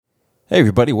Hey,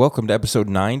 everybody. Welcome to episode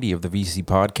 90 of the VC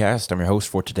Podcast. I'm your host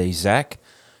for today, Zach.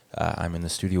 I'm in the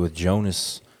studio with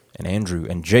Jonas and Andrew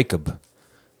and Jacob.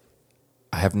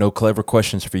 I have no clever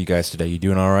questions for you guys today. You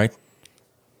doing all right?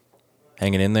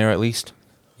 Hanging in there at least?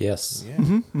 Yes.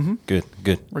 Yeah.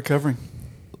 Good. Recovering.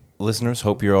 Listeners,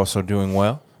 hope you're also doing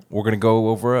well. We're going to go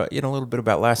over a little bit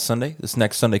about last Sunday, this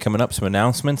next Sunday coming up, some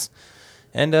announcements,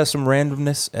 and some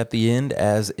randomness at the end,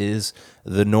 as is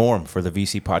the norm for the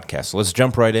VC Podcast. So let's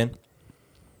jump right in.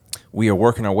 We are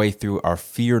working our way through our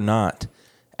Fear Not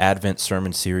Advent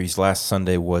Sermon Series. Last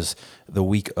Sunday was the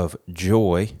week of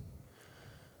joy,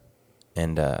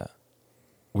 and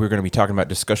we're going to be talking about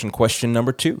discussion question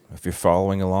number 2, if you're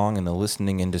following along in the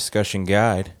listening and discussion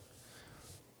guide.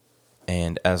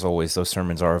 And as always, those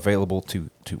sermons are available to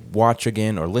watch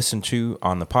again or listen to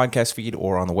on the podcast feed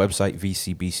or on the website,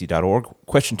 vcbc.org.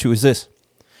 Question 2 is this.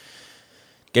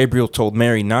 Gabriel told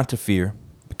Mary not to fear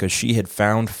because she had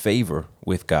found favor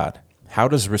with God. How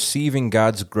does receiving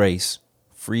God's grace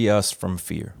free us from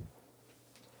fear?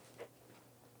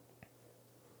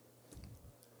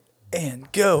 And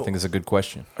go. I think it's a good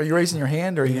question. Are you raising your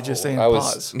hand or are you just saying I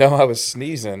pause? was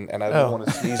sneezing, and I didn't want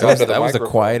to sneeze That was, into the that was the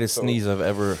microphone, quietest so- sneeze I've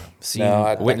ever seen. No,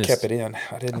 I witnessed. kept it in. I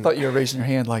I didn't. thought you were raising your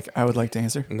hand like I would like to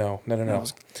answer. No.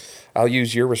 I'll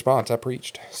use your response. I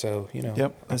preached, so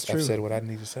Yep, that's I've true. said what I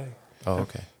need to say. Oh,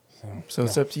 okay. So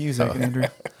it's up to you, Zach and Andrew.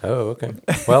 Oh, okay.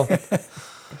 Well,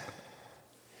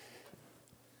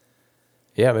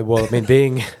 yeah,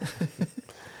 being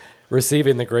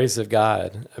receiving the grace of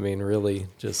God, really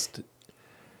just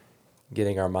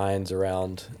getting our minds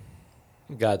around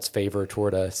God's favor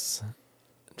toward us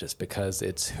just because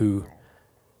it's who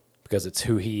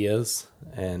he is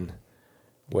and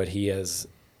what he has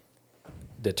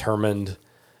determined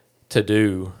to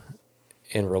do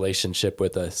in relationship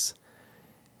with us.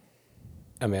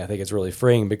 I think it's really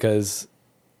freeing because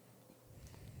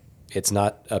it's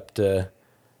not up to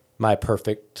my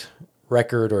perfect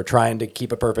record or trying to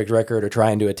keep a perfect record or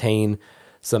trying to attain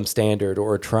some standard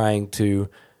or trying to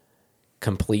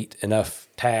complete enough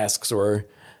tasks or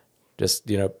just,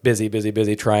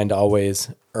 busy trying to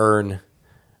always earn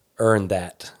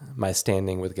that. My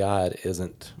standing with God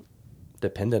isn't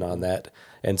dependent on that.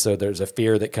 And so there's a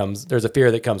fear that comes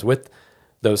with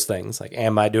those things. Like,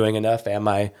 am I doing enough? Am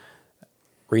I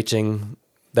reaching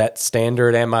that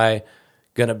standard? Am I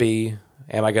going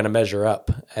to measure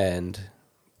up? And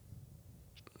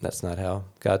that's not how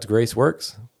God's grace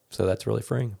works. So that's really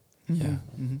freeing. Yeah.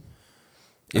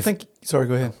 Mm-hmm. Sorry,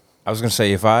 go ahead. I was going to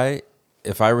say, if I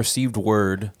received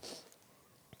word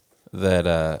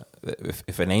that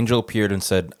if an angel appeared and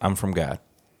said, I'm from God,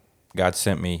 God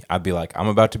sent me, I'd be like, I'm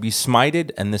about to be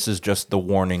smited, and this is just the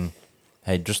warning.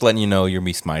 Hey, just letting you know you'll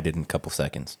be smited in a couple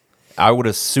seconds. I would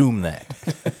assume that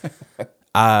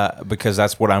because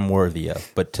that's what I'm worthy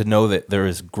of. But to know that there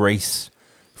is grace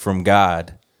from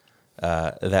God,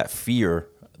 that fear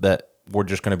that we're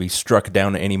just going to be struck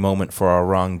down at any moment for our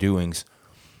wrongdoings,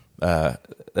 that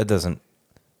doesn't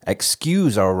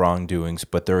excuse our wrongdoings,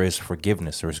 but there is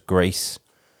forgiveness. There's grace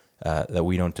that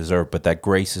we don't deserve. But that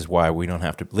grace is why we don't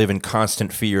have to live in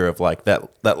constant fear of like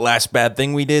that last bad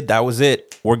thing we did. That was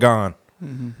it. We're gone.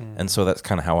 Mm-hmm. And so that's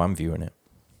kind of how I'm viewing it.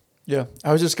 Yeah.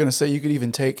 I was just going to say you could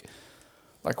even take,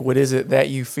 like, what is it that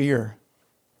you fear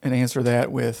and answer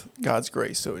that with God's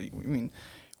grace. So,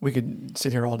 we could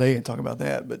sit here all day and talk about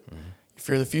that, but you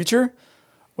fear the future?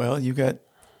 Well, you got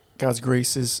God's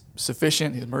grace is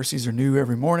sufficient. His mercies are new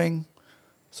every morning.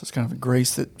 So it's kind of a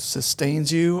grace that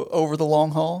sustains you over the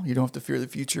long haul. You don't have to fear the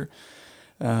future.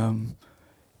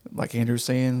 Like Andrew's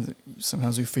saying,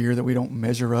 sometimes we fear that we don't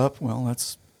measure up. Well,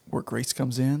 that's where grace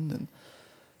comes in. And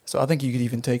so I think you could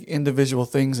even take individual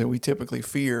things that we typically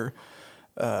fear,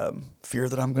 fear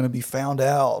that I'm going to be found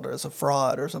out or as a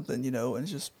fraud or something, and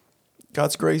it's just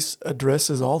God's grace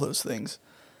addresses all those things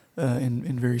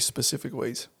in very specific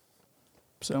ways.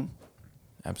 So,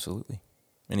 absolutely.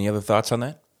 Any other thoughts on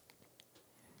that?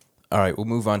 All right, we'll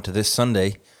move on to this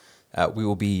Sunday. We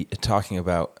will be talking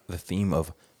about the theme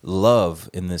of love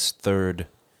in this third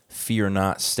fear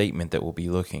not statement that we'll be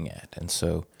looking at. And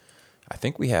so I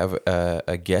think we have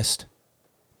a guest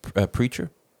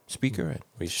preacher, speaker at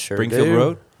We sure Springfield do.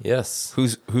 Road. Yes.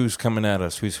 Who's coming at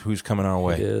us? Who's coming our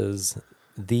way? It is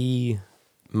the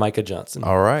Micah Johnson.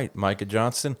 All right, Micah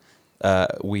Johnson.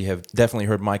 We have definitely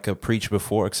heard Micah preach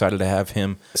before. Excited to have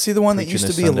him. See the one that preaching used to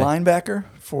this be Sunday. a linebacker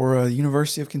for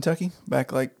University of Kentucky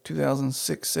back like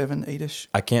 2006, 7, 8-ish?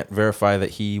 I can't verify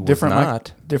that he was Different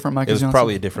not. different Micah It was Johnson?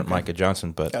 probably a different Okay. Micah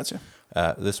Johnson, but Gotcha.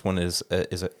 this one is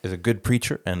a good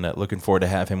preacher, and looking forward to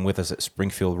have him with us at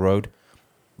Springfield Road.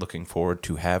 Looking forward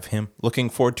to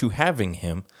having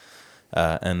him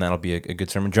and that'll be a good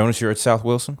sermon. Jonas, you're at South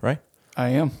Wilson, right? I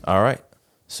am. All right.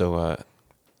 So,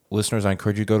 listeners, I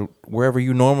encourage you to go wherever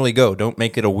you normally go. Don't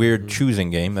make it a weird choosing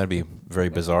game. That'd be very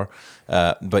bizarre.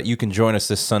 But you can join us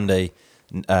this Sunday,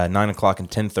 9 o'clock and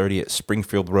 10:30 at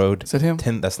Springfield Road. Is that him?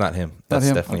 That's not him. Not That's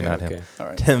him? definitely Okay, not him. okay. All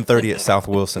right. 10:30 at South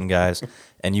Wilson, guys.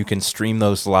 And you can stream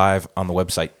those live on the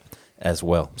website as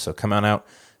well. So come on out.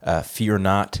 Fear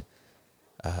not.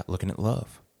 Looking at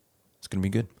love. It's going to be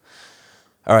good.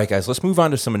 All right, guys, let's move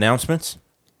on to some announcements.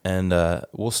 And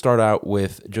we'll start out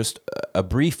with just a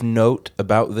brief note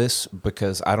about this,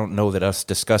 because I don't know that us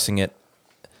discussing it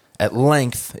at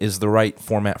length is the right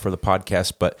format for the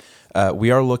podcast, but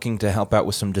we are looking to help out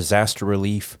with some disaster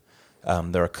relief.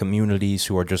 There are communities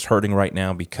who are just hurting right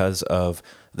now because of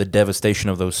the devastation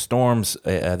of those storms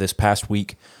this past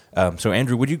week. So,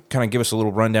 Andrew, would you kind of give us a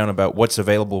little rundown about what's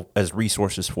available as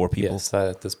resources for people? Yes,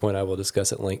 at this point I will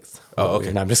discuss at length. Oh,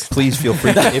 okay. No, I'm just Please feel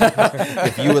free.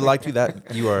 If you would like to,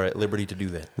 that you are at liberty to do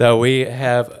that. No, we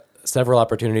have several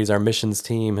opportunities. Our missions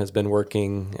team has been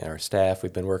working, our staff,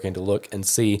 we've been working to look and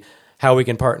see how we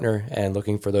can partner and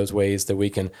looking for those ways that we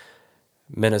can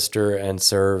minister and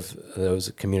serve those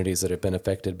communities that have been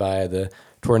affected by the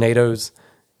tornadoes,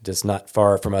 just not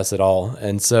far from us at all.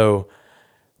 And so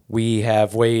we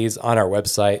have ways on our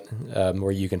website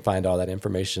where you can find all that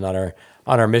information on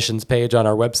our missions page on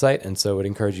our website. And so I would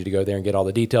encourage you to go there and get all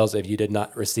the details if you did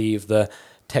not receive the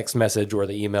text message or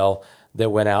the email that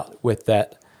went out with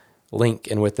that link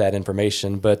and with that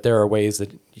information. But there are ways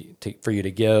for you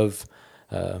to give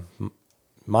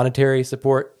monetary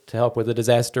support to help with the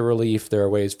disaster relief. There are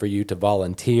ways for you to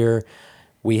volunteer.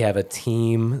 We have a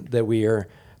team that we are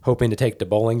hoping to take to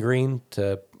Bowling Green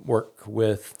to work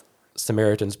with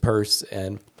Samaritan's Purse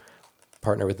and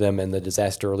partner with them in the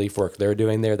disaster relief work they're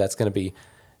doing there. That's going to be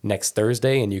next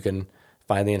Thursday, and you can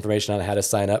find the information on how to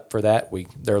sign up for that.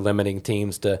 They're limiting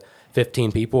teams to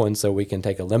 15 people, and so we can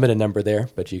take a limited number there,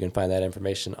 but you can find that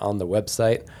information on the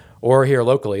website. Or here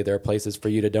locally, there are places for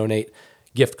you to donate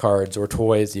gift cards or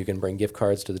toys. You can bring gift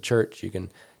cards to the church. You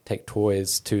can take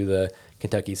toys to the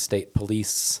Kentucky State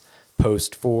Police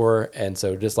Post 4, and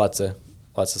so just lots of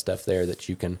stuff there that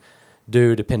you can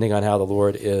do depending on how the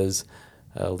Lord is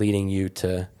leading you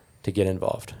to get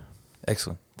involved.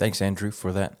 Excellent. Thanks, Andrew,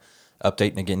 for that update.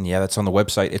 And again, yeah, that's on the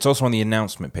website. It's also on the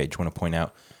announcement page. I want to point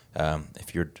out,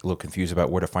 if you're a little confused about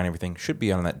where to find everything, should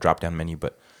be on that drop-down menu,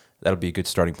 but that'll be a good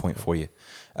starting point for you.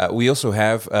 We also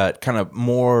have kind of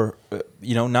more,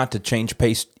 not to change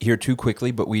pace here too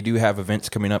quickly, but we do have events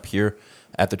coming up here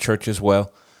at the church as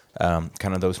well. Kind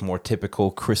of those more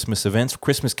typical Christmas events.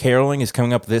 Christmas caroling is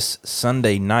coming up this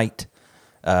Sunday night.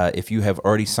 If you have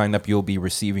already signed up, you'll be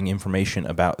receiving information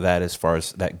about that as far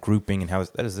as that grouping and how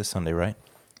that is this Sunday, right?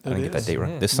 I didn't get that date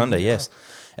right. This Sunday, yes,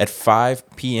 at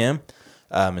 5 p.m.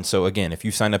 And so again, if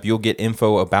you sign up, you'll get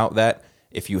info about that.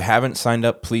 If you haven't signed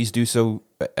up, please do so.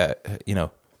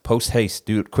 Post haste,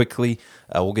 do it quickly.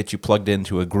 We'll get you plugged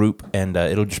into a group, and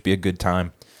it'll just be a good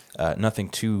time. Nothing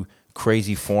too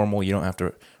crazy formal. You don't have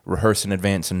to rehearse in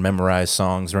advance and memorize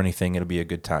songs or anything. It'll be a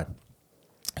good time.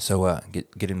 So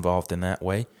get involved in that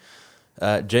way.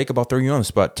 Jacob, I'll throw you on the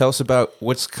spot. Tell us about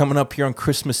what's coming up here on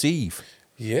Christmas Eve.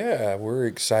 Yeah, we're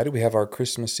excited. We have our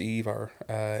Christmas Eve, our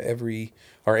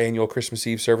annual Christmas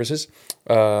Eve services.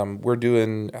 We're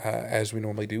doing as we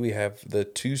normally do. We have the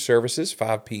 2 services,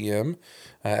 5 p.m.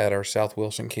 At our South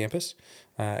Wilson campus,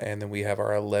 and then we have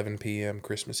our 11 p.m.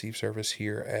 Christmas Eve service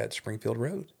here at Springfield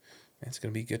Road. It's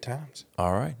going to be good times.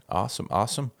 All right,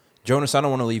 awesome. Jonas, I don't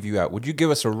want to leave you out. Would you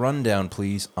give us a rundown,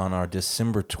 please, on our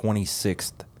December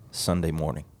 26th Sunday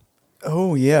morning?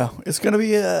 Oh, yeah. It's going to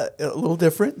be a little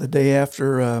different the day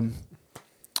after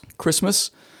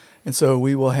Christmas. And so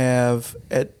we will have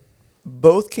at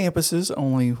both campuses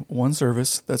only one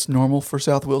service. That's normal for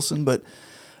South Wilson, but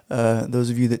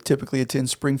those of you that typically attend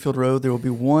Springfield Road, there will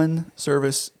be one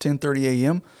service, 10:30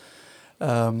 a.m.,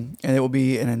 and it will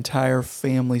be an entire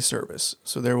family service.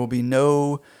 So there will be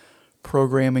no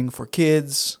programming for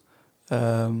kids,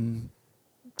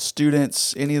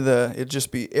 students, it'll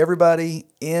just be everybody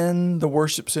in the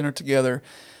worship center together,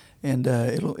 and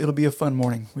it'll be a fun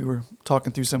morning. We were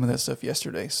talking through some of that stuff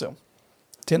yesterday. So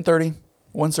 10:30,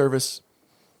 one service,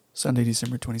 Sunday,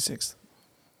 December 26th.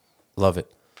 Love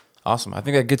it. Awesome. I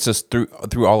think that gets us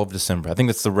through all of December. I think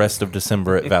that's the rest of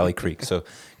December at Valley Creek. So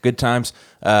good times.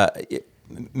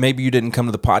 Maybe you didn't come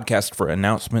to the podcast for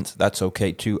announcements. That's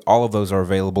okay, too. All of those are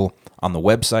available on the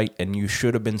website, and you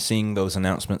should have been seeing those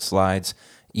announcement slides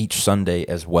each Sunday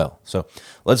as well. So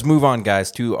let's move on,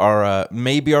 guys, to our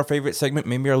maybe our favorite segment,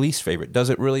 maybe our least favorite. Does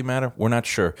it really matter? We're not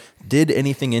sure. Did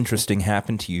anything interesting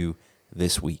happen to you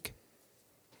this week?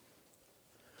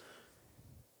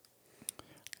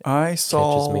 I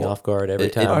saw. Catches me off guard every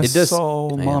It- time. I it does-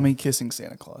 saw Man. mommy kissing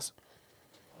Santa Claus.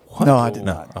 No, I did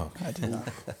No. not. Oh. I did not.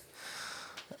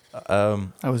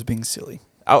 I was being silly.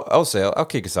 I'll say I'll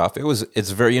kick us off.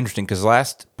 It's very interesting because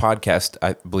last podcast,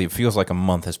 I believe, feels like a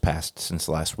month has passed since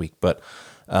last week. But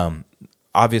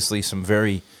obviously, some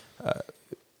very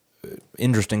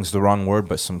interesting is the wrong word,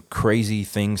 but some crazy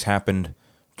things happened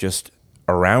just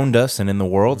around us and in the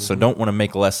world. So don't want to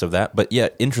make less of that. But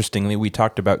yet, interestingly, we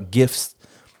talked about gifts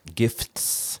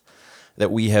that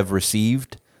we have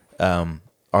received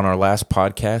on our last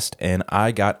podcast, and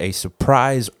I got a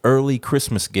surprise early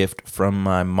Christmas gift from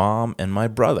my mom and my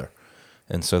brother.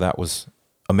 And so that was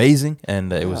amazing,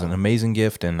 and it was an amazing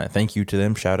gift, and thank you to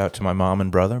them. Shout out to my mom and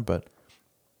brother, but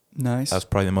Nice. that was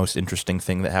probably the most interesting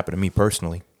thing that happened to me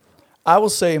personally. I will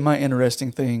say my interesting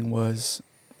thing was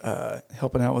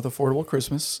helping out with Affordable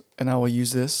Christmas, and I will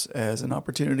use this as an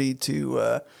opportunity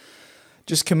to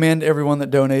just commend everyone that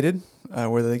donated,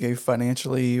 whether they gave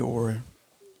financially or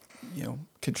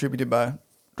contributed by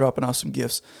dropping off some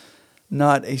gifts.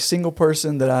 Not a single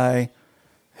person that I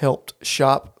helped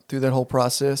shop through that whole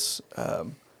process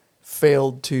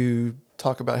failed to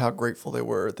talk about how grateful they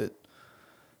were that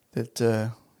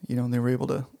they were able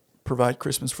to provide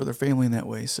Christmas for their family in that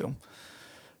way. So,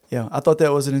 yeah, I thought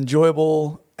that was an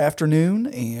enjoyable afternoon,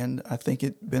 and I think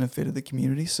it benefited the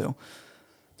community. So,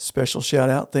 special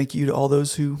shout out. Thank you to all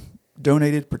those who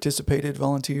donated, participated,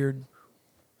 volunteered.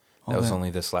 all That was that. only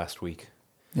this last week.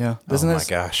 Yeah. Oh my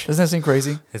gosh. Doesn't that seem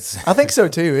crazy? It's I think so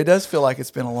too. It does feel like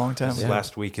it's been a long time. this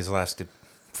last week has lasted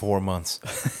 4 months.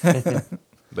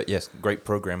 But yes, great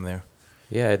program there.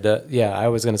 Yeah, I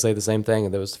was going to say the same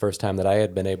thing. That was the first time that I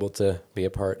had been able to be a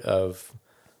part of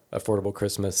Affordable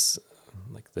Christmas,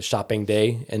 like the shopping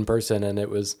day in person, and it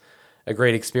was a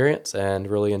great experience and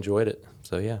really enjoyed it.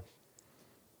 So, yeah.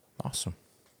 Awesome.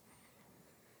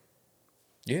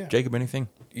 Yeah. Jacob, anything?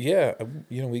 Yeah.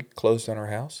 We closed on our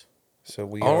house. So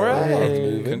we All are right.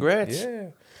 moving. Congrats.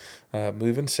 Yeah.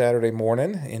 Moving Saturday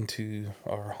morning into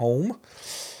our home.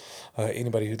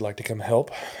 Anybody who'd like to come help,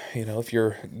 if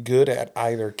you're good at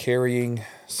either carrying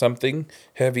something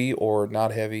heavy or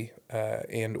not heavy,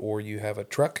 and or you have a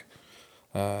truck,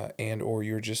 and or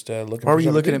you're just looking. Why for were you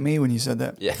something looking to at me when you said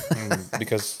that? Yeah.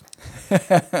 because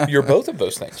you're both of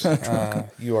those things.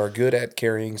 You are good at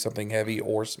carrying something heavy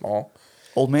or small.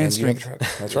 Old man and you have a strength.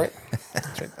 truck. That's right.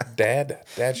 That's right.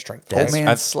 Dad strength. Old man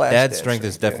Dad's slash dad's dad strength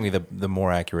is strength, definitely the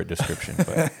more accurate description.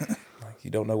 But You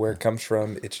don't know where it comes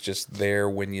from. It's just there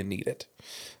when you need it.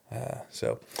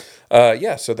 So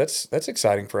that's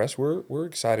exciting for us. We're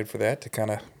excited for that to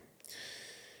kind of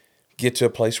get to a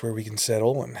place where we can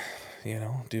settle and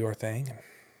do our thing. And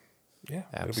yeah,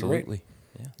 absolutely.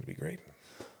 Yeah. it'll be great.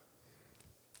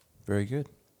 Very good.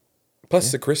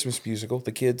 Plus the Christmas musical,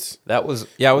 the kids. That was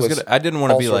I didn't want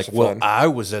to all be sorts like, of well, fun. I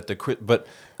was at but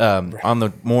on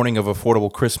the morning of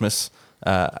Affordable Christmas,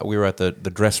 we were at the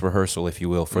dress rehearsal, if you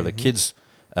will, for the kids.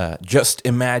 Just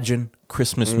Imagine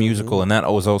Christmas musical, and that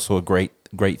was also a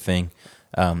great thing.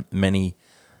 Many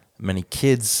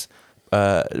kids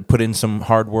put in some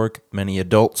hard work. Many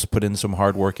adults put in some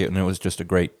hard work, and it was just a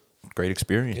great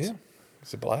experience. Yeah,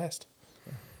 it's a blast.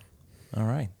 All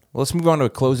right. Well, let's move on to a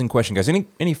closing question, guys.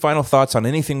 Any final thoughts on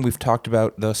anything we've talked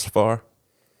about thus far?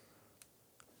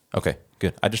 Okay,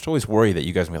 good. I just always worry that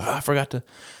you guys will be like, I forgot to.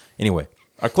 Anyway,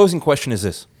 our closing question is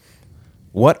this.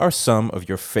 What are some of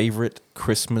your favorite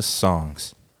Christmas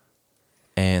songs?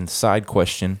 And side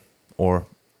question, or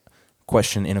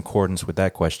question in accordance with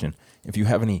that question, if you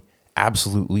have any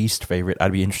absolute least favorite,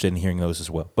 I'd be interested in hearing those as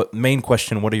well. But main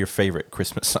question, what are your favorite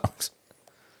Christmas songs?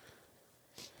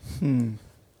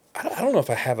 I don't know if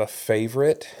I have a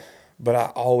favorite, but I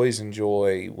always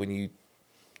enjoy when you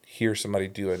hear somebody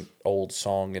do an old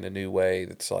song in a new way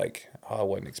that's like, oh, I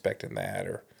wasn't expecting that,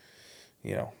 or,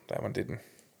 that one didn't.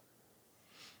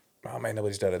 Oh, man,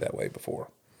 nobody's done it that way before.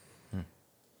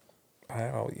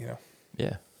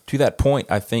 Yeah. To that point,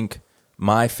 I think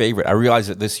my favorite, I realized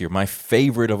it this year, my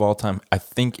favorite of all time, I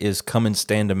think, is Come and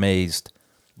Stand Amazed,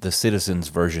 the Citizens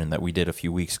version that we did a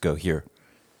few weeks ago here.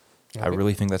 I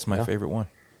really think that's my favorite one.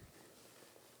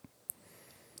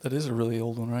 That is a really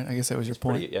old one, right? I guess that was your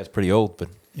point. It's pretty old, but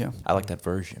Yeah. I like that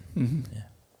version. Mm-hmm. Yeah.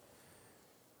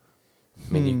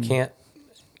 I mean, you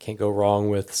can't go wrong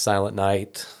with Silent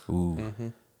Night. Ooh.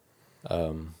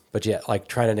 But yeah, like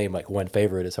trying to name like one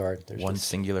favorite is hard. There's One just-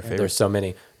 singular favorite. There's so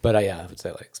many, but I would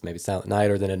say like maybe Silent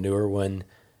Night, or then a newer one,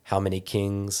 How Many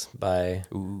Kings by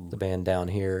the band Down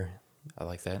Here. I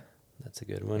like that. That's a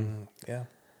good one. Yeah.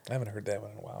 I haven't heard that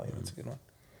one in a while. Yeah, that's a good one.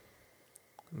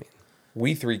 I mean,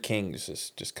 We Three Kings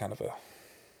is just kind of a...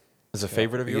 Is a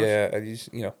favorite of yours? Yeah, I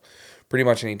just, pretty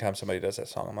much anytime somebody does that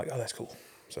song, I'm like, oh, that's cool.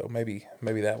 So maybe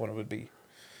that one would be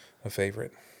a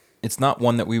favorite. It's not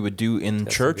one that we would do in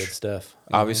That's some church. good stuff.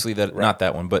 Obviously, that not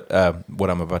that one, but what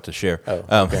I'm about to share.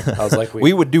 Oh, okay. I was like,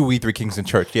 we would do We Three Kings in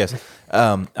church. Yes,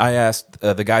 I asked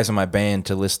the guys in my band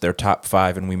to list their top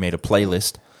 5, and we made a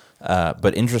playlist.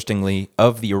 But interestingly,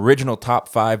 of the original top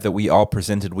 5 that we all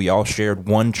presented, we all shared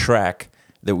one track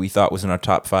that we thought was in our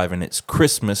top 5, and it's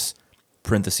Christmas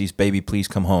 (parentheses Baby Please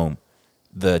Come Home),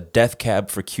 the Death Cab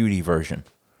for Cutie version.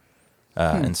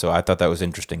 And so I thought that was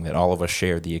interesting that all of us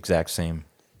shared the exact same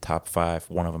top 5,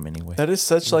 one of them anyway. That is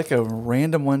such like a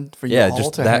random one for you Yeah, all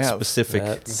just to that have.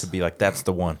 specific to be like, that's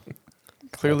the one.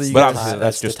 Clearly, you But guys, obviously,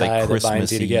 that's that's the just tie a that binds you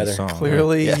Christmassy together. song.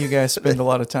 clearly Yeah. you guys spend a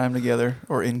lot of time together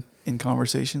or in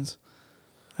conversations.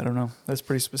 I don't know. That's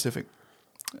pretty specific.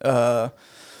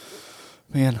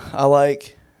 Man, I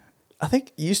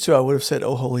think used to I would have said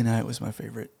 "Oh Holy Night" was my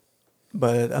favorite,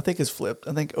 but I think it's flipped.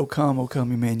 I think "O Come,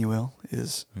 Emmanuel"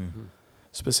 is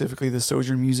specifically the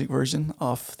Sojourn Music version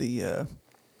off the.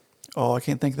 I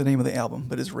can't think of the name of the album,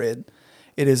 but it's red.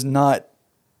 It is not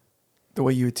the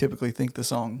way you would typically think the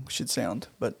song should sound,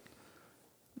 but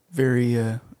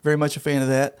very much a fan of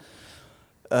that.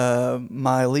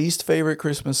 My least favorite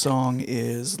Christmas song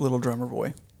is "Little Drummer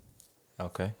Boy."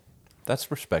 Okay. That's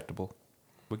respectable.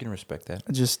 We can respect that.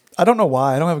 I don't know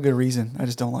why. I don't have a good reason. I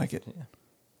just don't like it. Yeah.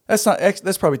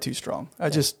 That's probably too strong.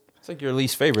 It's like your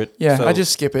least favorite. I So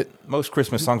just skip it, most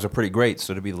Christmas songs are pretty great,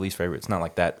 so to be the least favorite, it's not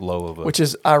like that low of a which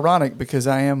is ironic because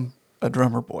I am a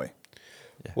drummer boy.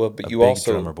 Well, but a you big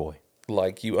also drummer boy.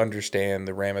 like you understand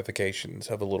the ramifications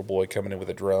of a little boy coming in with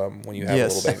a drum when you have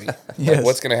Yes. a little baby. Yes. Like,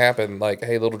 what's going to happen? Like,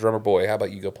 hey, little drummer boy, how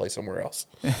about you go play somewhere else?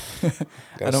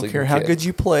 I don't care how good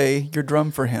you play your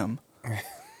drum for him.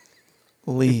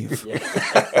 Leave.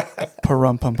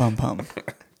 Parum pum pum pum.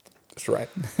 That's right.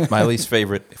 My least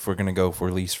favorite, if we're gonna go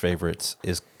for least favorites,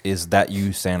 is That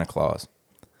You, Santa Claus.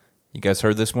 You guys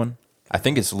heard this one? I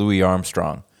think it's Louis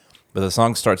Armstrong, but the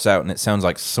song starts out and it sounds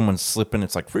like someone's slipping.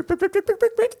 It's like,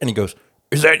 and he goes,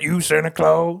 "Is that you, Santa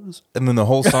Claus?" And then the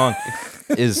whole song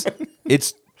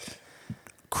it's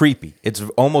creepy. It's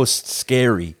almost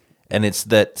scary, and it's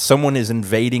that someone is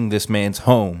invading this man's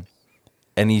home,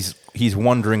 and he's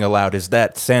wondering aloud, "Is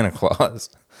that Santa Claus?"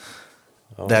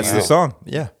 That's the song.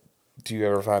 Yeah. Do you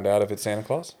ever find out if it's Santa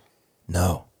Claus?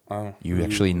 No. Oh. You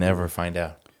actually never find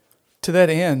out. To that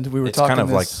end, we were It's talking kind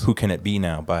of like this, Who Can It Be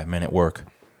Now by Men at Work.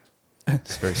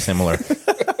 It's very similar.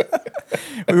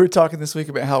 we were talking this week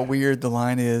about how weird the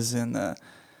line is in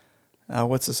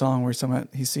what's the song where someone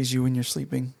he sees you when you're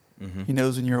sleeping, he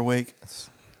knows when you're awake.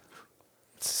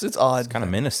 It's odd. Kind of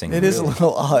menacing. It is a really.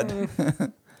 little odd.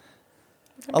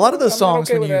 A lot of those I'm not songs,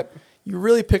 okay when with you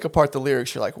really pick apart the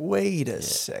lyrics, you're like, wait a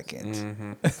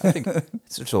second. I think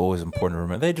it's just always important to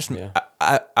remember. They just, Yeah.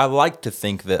 I like to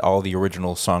think that all the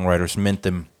original songwriters meant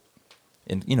them,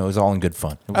 and it was all in good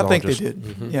fun. It was I all think just, they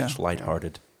did. Yeah. just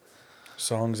lighthearted.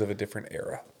 Songs of a different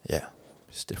era. Yeah,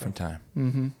 just different time.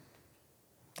 Mm-hmm.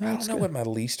 I don't know what my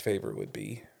least favorite would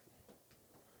be.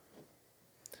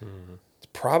 It's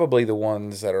probably the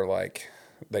ones that are like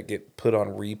that get put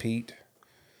on repeat.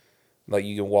 Like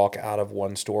you can walk out of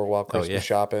one store while Christmas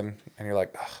shopping, and you're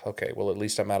like, "Ugh, okay, well at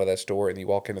least I'm out of that store." And you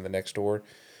walk into the next store,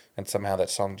 and somehow that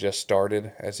song just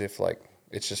started, as if like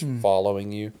it's just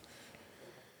following you.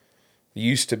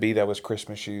 Used to be that was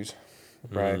Christmas Shoes,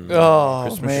 right? Oh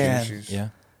Christmas man, shoes. Yeah.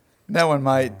 that one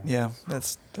might. Yeah,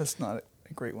 that's not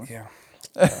a great one. Yeah.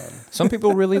 Some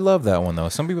people really love that one though.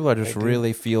 Some people are just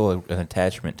really feel an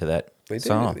attachment to that They do,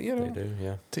 song. you know. They do,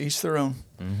 yeah. To each their own.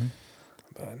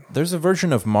 There's a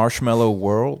version of Marshmallow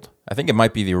World. I think it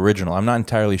might be the original. I'm not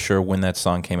entirely sure when that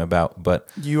song came about, but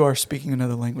You are speaking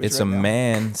another language. it's right a now.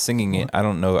 man singing it. I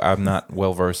don't know. I'm not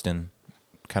well versed in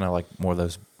kind of like more of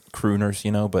those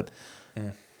crooners, but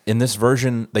in this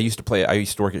version, they used to play. I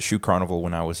used to work at Shoe Carnival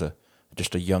when I was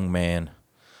just a young man,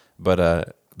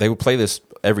 but they would play this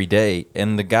every day,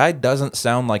 and the guy doesn't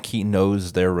sound like he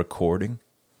knows they're recording.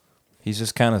 He's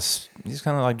just kind of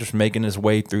like just making his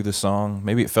way through the song.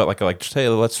 Maybe it felt like just, hey,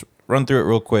 let's run through it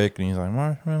real quick, and he's like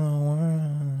Marshmallow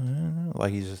World,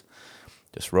 like he's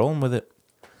just rolling with it.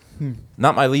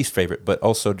 Not my least favorite, but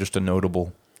also just a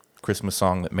notable Christmas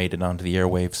song that made it onto the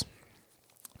airwaves.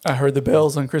 I heard the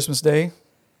bells on Christmas Day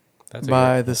That's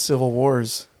by the Civil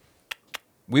Wars.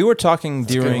 We were talking a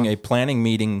good during one. a planning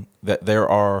meeting that there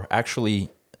are actually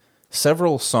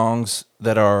several songs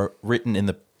that are written in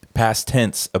the past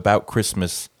tense about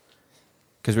Christmas,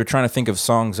 because we're trying to think of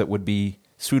songs that would be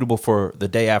suitable for the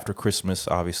day after Christmas,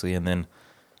 obviously, and then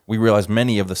we realized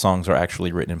many of the songs are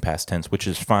actually written in past tense, which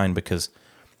is fine because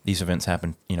these events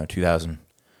happened, 2,000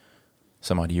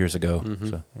 some odd years ago.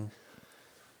 So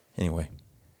Anyway,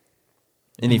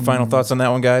 any final thoughts on that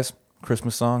one, guys?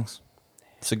 Christmas songs?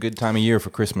 It's a good time of year for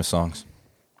Christmas songs.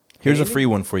 Here's a free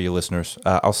one for you listeners.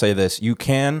 I'll say this. You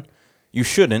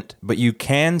shouldn't, but you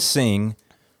can sing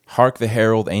Hark the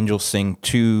Herald Angels Sing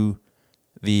to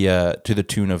the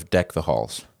tune of Deck the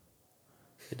Halls.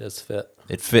 It does fit.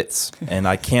 It fits, and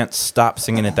I can't stop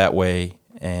singing it that way,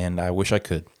 and I wish I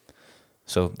could.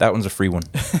 So that one's a free one.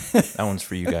 That one's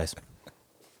for you guys.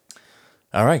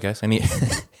 All right, guys.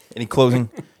 Any closing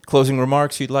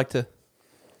remarks you'd like to?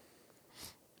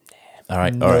 All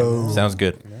right. No. All right. Sounds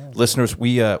good. Listeners,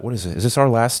 we what is it? Is this our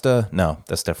last? No,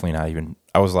 that's definitely not even.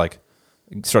 I was like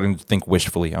starting to think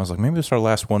wishfully. I was like, maybe it's our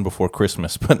last one before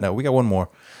Christmas, but no, we got one more.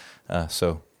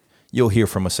 So you'll hear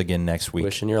from us again next week.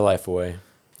 Wishing your life away.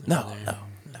 No.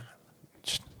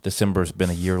 December's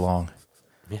been a year long.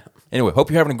 Yeah. Anyway,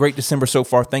 hope you're having a great December so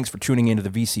far. Thanks for tuning into the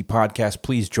VC podcast.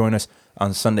 Please join us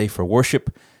on Sunday for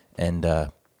worship, and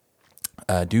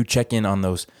do check in on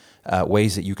those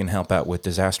ways that you can help out with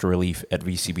disaster relief at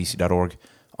vcbc.org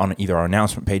on either our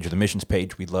announcement page or the missions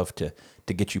page. We'd love to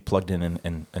get you plugged in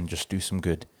and just do some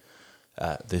good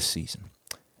this season.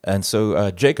 And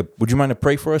so, Jacob, would you mind to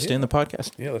pray for us to end the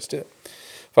podcast? Yeah, let's do it.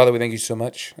 Father, we thank you so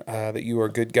much that you are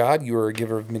a good God. You are a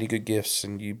giver of many good gifts,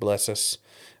 and you bless us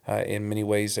in many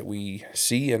ways that we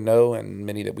see and know, and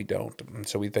many that we don't. And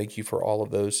so we thank you for all of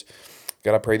those.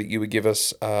 God, I pray that you would give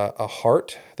us a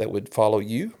heart that would follow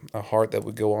you, a heart that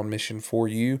would go on mission for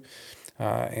you,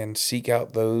 and seek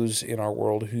out those in our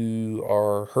world who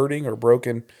are hurting or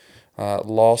broken,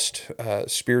 lost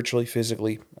spiritually,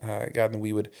 physically. God, and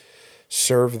we would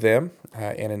serve them,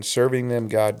 and in serving them,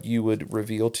 God, you would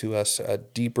reveal to us a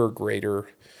deeper, greater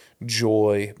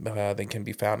joy than can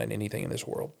be found in anything in this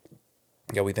world.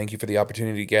 God, we thank you for the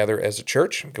opportunity to gather as a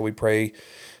church. God, we pray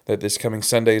that this coming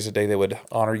Sunday is a day that would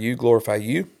honor you, glorify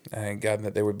you, and God,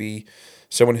 that there would be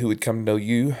someone who would come to know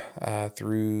you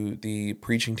through the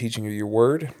preaching, teaching of your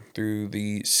word, through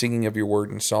the singing of your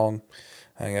word and song,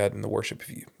 God, and the worship of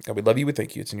you. God, we love you. We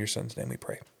thank you. It's in your Son's name we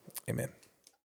pray. Amen.